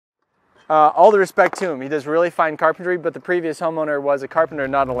All the respect to him. He does really fine carpentry, but the previous homeowner was a carpenter,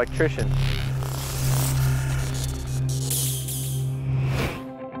 not an electrician.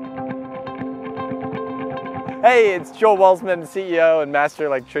 Hey, it's Joel Walsman, CEO and master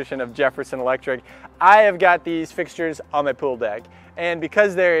electrician of Jefferson Electric. I have got these fixtures on my pool deck, and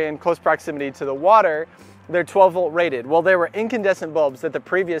because they're in close proximity to the water, they're 12 volt rated. Well, there were incandescent bulbs that the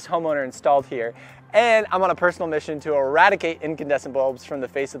previous homeowner installed here, and I'm on a personal mission to eradicate incandescent bulbs from the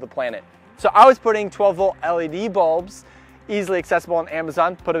face of the planet. So I was putting 12 volt LED bulbs, easily accessible on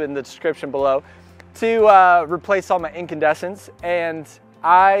Amazon, put it in the description below, to replace all my incandescents, and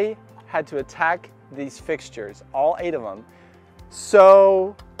I had to attack these fixtures, all 8 of them,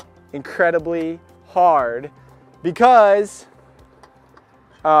 so incredibly hard because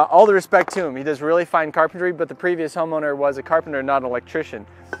all the respect to him. He does really fine carpentry, but the previous homeowner was a carpenter, not an electrician.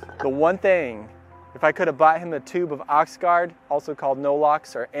 The one thing, if I could have bought him a tube of Oxguard, also called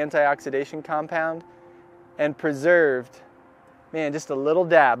Nolox or anti-oxidation compound, and preserved, man, just a little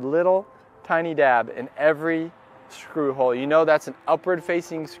dab, little tiny dab in every screw hole. You know that's an upward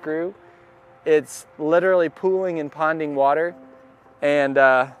facing screw. It's literally pooling and ponding water, and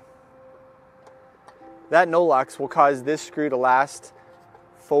that Nolox will cause this screw to last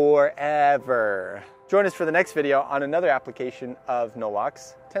forever. Join us for the next video on another application of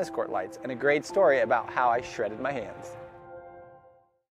Nolox tennis court lights and a great story about how I shredded my hands.